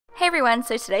everyone,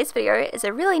 so today's video is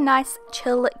a really nice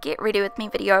chill get ready with me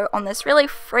video on this really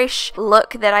fresh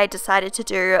look that I decided to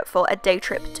do for a day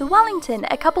trip to Wellington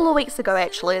a couple of weeks ago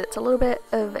actually. It's a little bit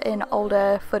of an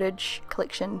older footage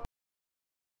collection.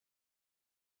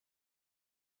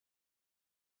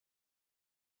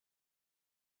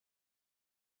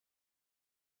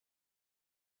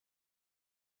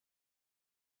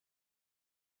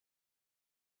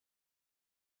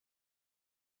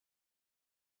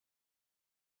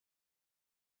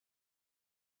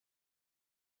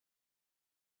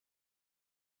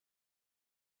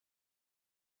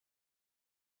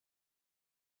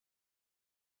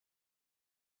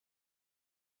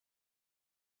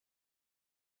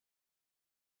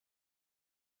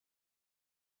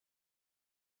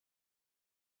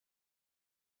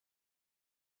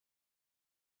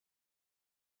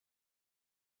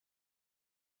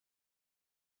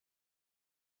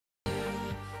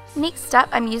 Next up,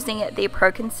 I'm using the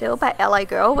Pro Conceal by LA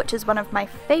Girl, which is one of my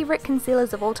favourite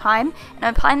concealers of all time, and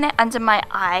I'm applying that under my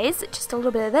eyes, just a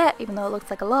little bit of that, even though it looks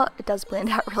like a lot, it does blend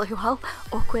out really well,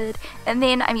 awkward. And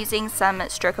then I'm using some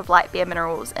Stroke of Light Bare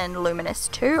Minerals in Luminous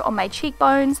too on my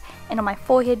cheekbones and on my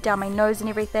forehead, down my nose and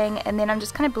everything, and then I'm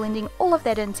just kind of blending all of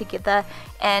that in together,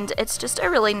 and it's just a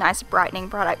really nice brightening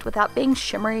product without being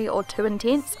shimmery or too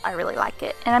intense. I really like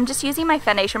it. And I'm just using my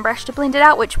foundation brush to blend it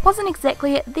out, which wasn't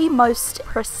exactly the most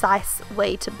precise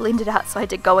way to blend it out, so I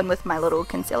did go in with my little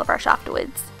concealer brush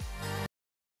afterwards.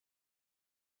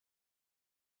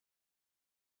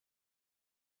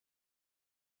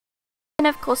 And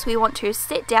of course we want to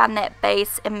set down that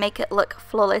base and make it look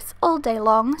flawless all day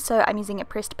long, so I'm using a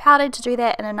pressed powder to do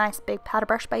that in a nice big powder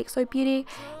brush by xoBeauty.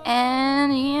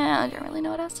 And yeah, I don't really know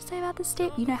what else to say about this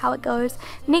step, you know how it goes.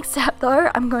 Next up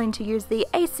though, I'm going to use the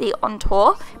AC On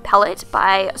Tour palette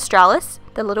by Australis,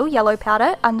 the little yellow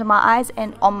powder under my eyes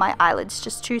and on my eyelids,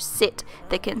 just to set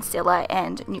the concealer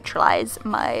and neutralize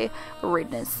my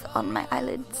redness on my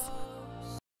eyelids.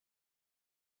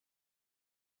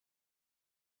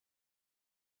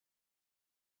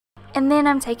 And then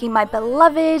I'm taking my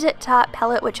beloved Tarte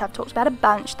palette, which I've talked about a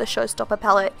bunch, the Showstopper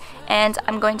palette, and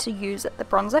I'm going to use the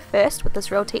bronzer first with this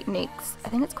Real Techniques, I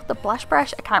think it's called the blush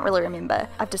brush, I can't really remember.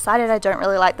 I've decided I don't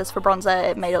really like this for bronzer,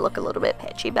 it made it look a little bit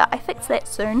patchy, but I fix that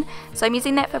soon. So I'm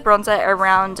using that for bronzer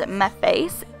around my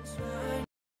face.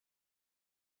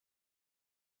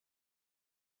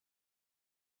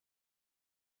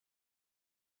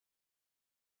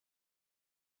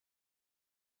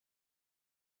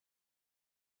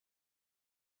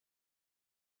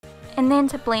 And then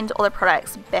to blend all the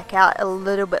products back out a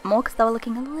little bit more because they were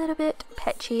looking a little bit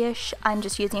patchy-ish, I'm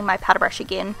just using my powder brush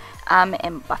again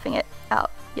and buffing it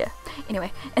out, yeah,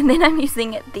 anyway. And then I'm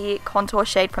using the contour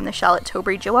shade from the Charlotte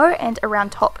Tilbury Duo and a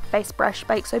round top face brush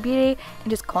by xoBeauty and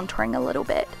just contouring a little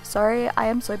bit. Sorry, I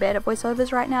am so bad at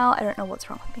voiceovers right now, I don't know what's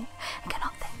wrong with me, I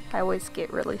cannot think. I always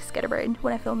get really scatterbrained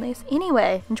when I film these.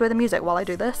 Anyway, enjoy the music while I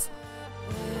do this.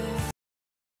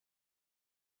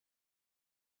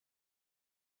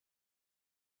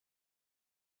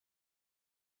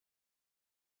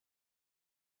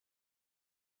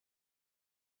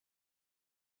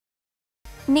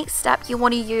 Next up, you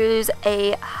want to use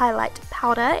a highlight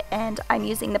powder, and I'm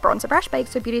using the bronzer brush by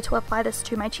xoBeauty to apply this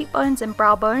to my cheekbones and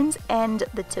brow bones and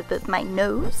the tip of my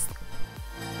nose.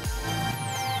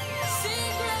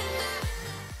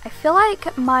 I feel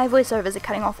like my voiceovers are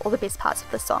cutting off all the best parts of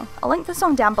the song. I'll link the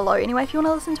song down below anyway if you want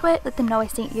to listen to it, let them know I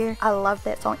sent you. I love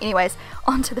that song. Anyways,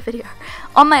 on to the video.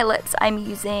 On my lips, I'm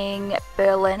using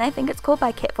Berlin, I think it's called,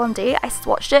 by Kat Von D. I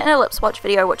swatched it in a lip swatch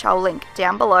video, which I'll link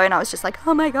down below, and I was just like,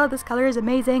 oh my god, this color is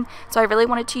amazing. So I really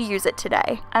wanted to use it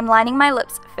today. I'm lining my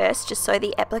lips first, just so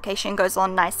the application goes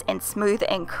on nice and smooth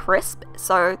and crisp.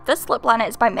 So this lip liner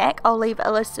is by MAC. I'll leave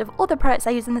a list of all the products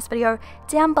I use in this video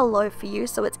down below for you,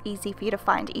 so it's easy for you to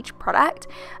find each product.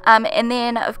 And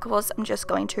then of course I'm just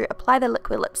going to apply the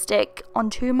liquid lipstick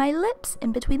onto my lips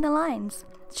in between the lines.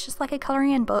 It's just like a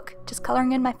colouring in book, just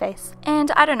colouring in my face.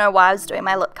 And I don't know why I was doing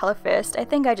my lip colour first. I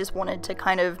think I just wanted to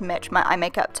kind of match my eye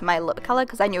makeup to my lip colour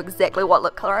because I knew exactly what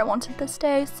lip colour I wanted this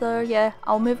day. So yeah,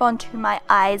 I'll move on to my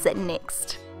eyes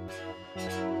next.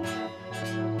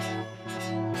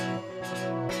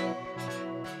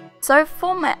 So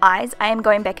for my eyes, I am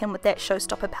going back in with that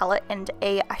Showstopper palette and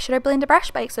a Eyeshadow Blender Brush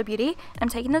by xoBeauty. I'm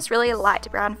taking this really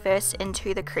light brown first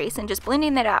into the crease and just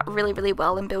blending that out really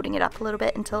well and building it up a little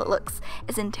bit until it looks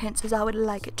as intense as I would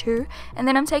like it to. And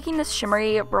then I'm taking this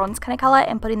shimmery bronze kind of color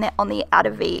and putting that on the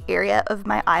outer V area of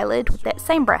my eyelid with that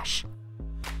same brush.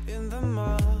 In the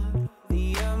mud,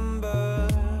 the ember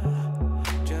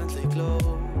gently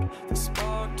glowed, the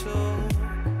spark took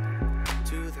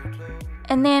to the glow.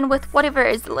 And then with whatever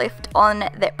is left on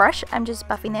that brush, I'm just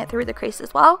buffing that through the crease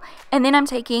as well. And then I'm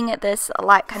taking this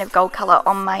light kind of gold colour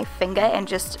on my finger and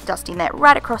just dusting that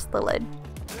right across the lid.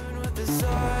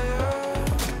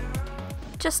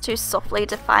 Just to softly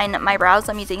define my brows,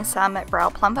 I'm using some Brow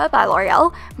Plumper by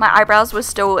Loreal. My eyebrows were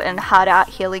still in hard out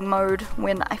healing mode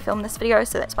when I filmed this video,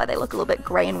 so that's why they look a little bit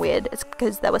grey and weird. It's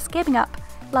because they were scabbing up.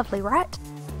 Lovely, right?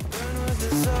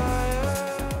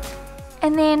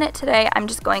 And then today I'm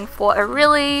just going for a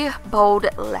really bold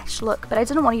lash look, but I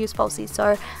didn't want to use falsies,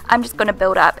 so I'm just going to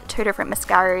build up 2 different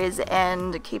mascaras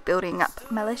and keep building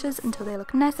up my lashes until they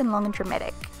look nice and long and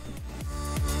dramatic.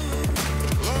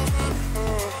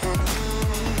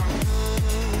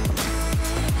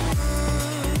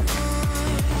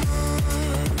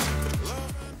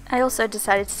 I also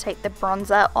decided to take the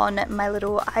bronzer on my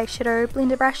little eyeshadow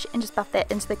blender brush and just buff that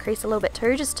into the crease a little bit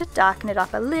too, just to darken it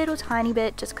up a little tiny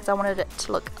bit, just because I wanted it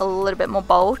to look a little bit more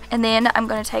bold. And then I'm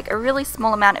going to take a really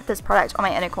small amount of this product on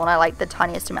my inner corner, like the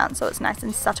tiniest amount, so it's nice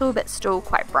and subtle but still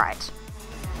quite bright.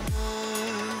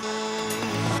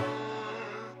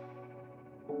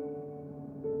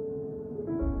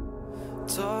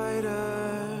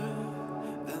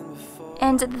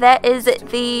 And that is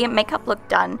the makeup look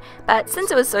done, but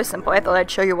since it was so simple I thought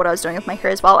I'd show you what I was doing with my hair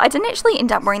as well. I didn't actually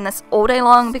end up wearing this all day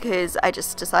long because I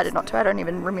just decided not to. I don't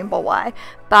even remember why,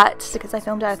 but because I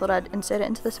filmed it I thought I'd insert it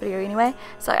into this video anyway.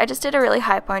 So I just did a really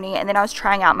high pony, and then I was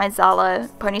trying out my Zala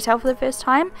ponytail for the first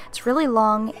time. It's really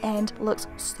long and looks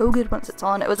so good once it's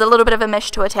on. It was a little bit of a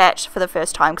mish to attach for the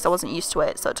first time because I wasn't used to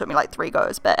it, so it took me like 3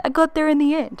 goes, but I got there in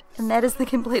the end, and that is the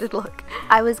completed look.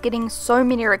 I was getting so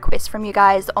many requests from you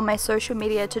guys on my social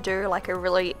media to do like a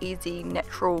really easy,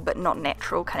 natural but not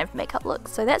natural kind of makeup look,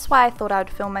 so that's why I thought I would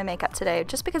film my makeup today,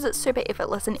 just because it's super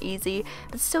effortless and easy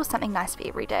but still something nice for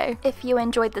every day. If you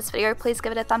enjoyed this video, please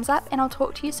give it a thumbs up and I'll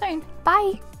talk to you soon.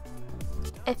 Bye!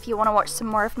 If you want to watch some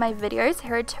more of my videos,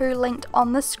 here are 2 linked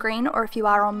on the screen, or if you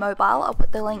are on mobile, I'll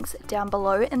put the links down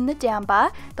below in the down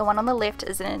bar. The one on the left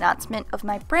is an announcement of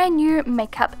my brand new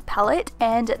makeup palette,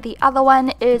 and the other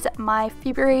one is my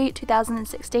February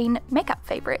 2016 makeup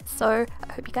favorites, so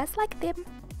I hope you guys like them.